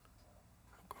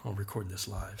I'll record this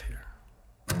live here.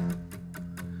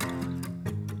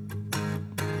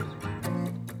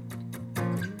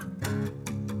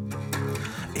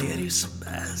 Eddie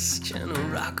Sebastian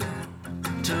Rocco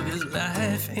took his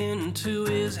life into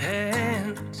his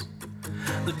hands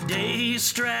the day he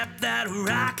strapped that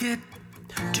rocket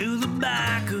to the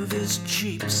back of his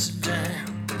cheap sedan.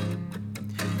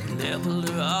 He leveled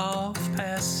her off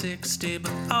past 60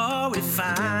 before we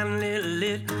finally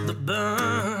lit the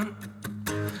burn.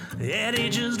 Eddie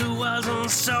just wasn't the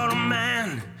sort of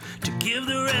man to give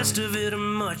the rest of it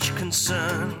much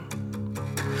concern.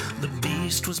 The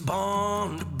beast was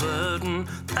born to burden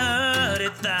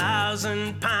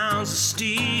 30,000 pounds of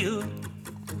steel.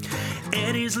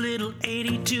 Eddie's little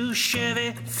 82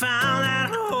 Chevy found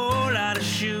out a whole lot of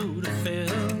shoe to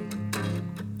fill.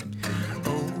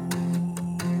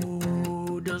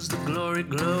 Oh, does the glory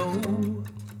glow?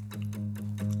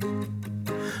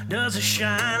 Does it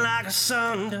shine like a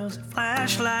sun? Does it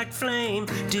flash like flame?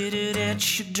 Did it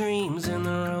etch your dreams in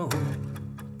the road?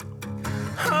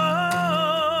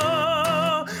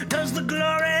 Oh, does the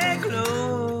glory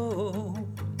glow?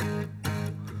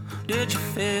 Did you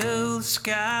fill the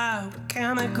sky with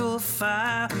chemical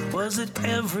fire? Was it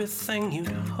everything you'd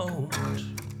hoped?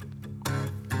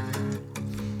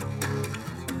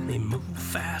 He moved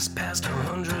fast past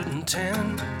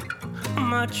 110,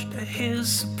 much to his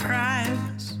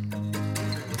surprise.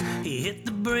 He hit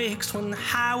the brakes when the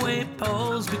highway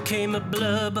poles became a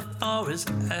blur before his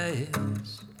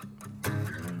eyes.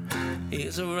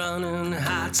 He's a running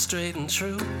hot, straight and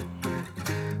true.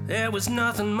 There was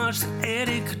nothing much that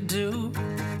Eddie could do.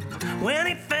 When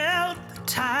he felt the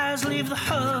tires leave the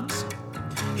hubs,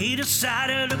 he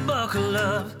decided to buckle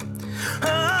up.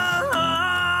 Oh,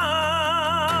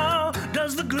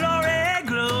 does the glory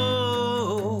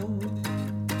glow?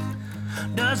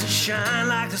 Does it shine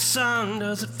like the sun?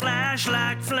 Does it flash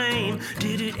like flame?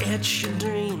 Did it etch your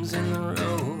dreams in the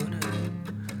road?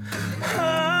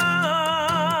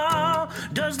 Oh,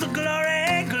 does the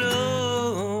glory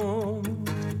glow?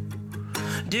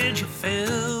 Did you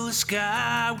fill the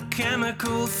sky with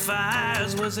chemical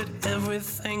fires? Was it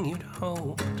everything you'd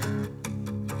hoped?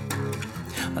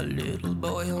 A little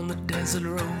boy on the desert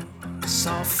road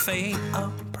saw fate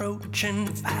approaching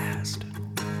fast.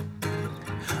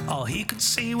 All he could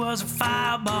see was a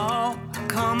fireball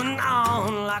coming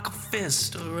on like a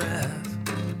fist of wrath.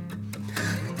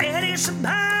 Eddie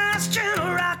Sebastian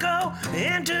Rocco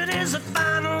entered his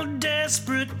final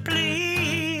desperate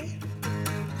plea.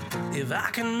 If I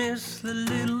can miss the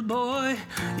little boy,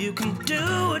 you can do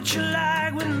what you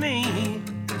like with me.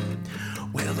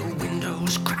 Well, the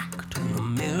windows cracked and the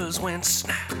mirrors went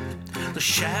snap. The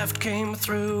shaft came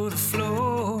through the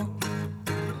floor.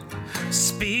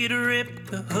 Speed ripped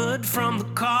the hood from the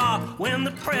car when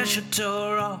the pressure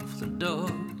tore off the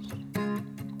doors.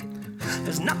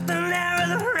 There's nothing there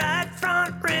at the right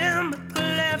front rim, but the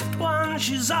left one,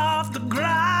 she's off the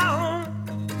ground.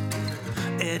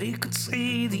 Eddie could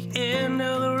see the end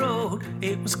of the road.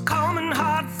 It was coming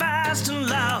hard, fast and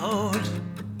loud.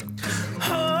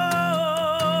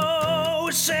 Oh,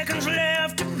 seconds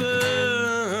left to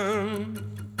burn.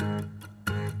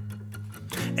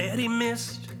 Eddie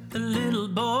missed the little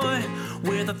boy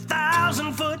with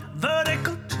 1,000-foot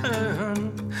vertical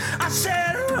turn. I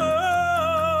said,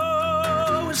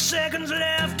 oh, seconds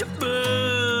left to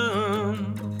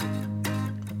burn.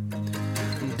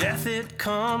 Death, it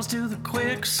comes to the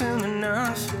quick soon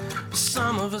enough.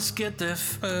 Some of us get there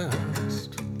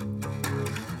first.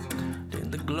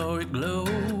 Did the glory glow?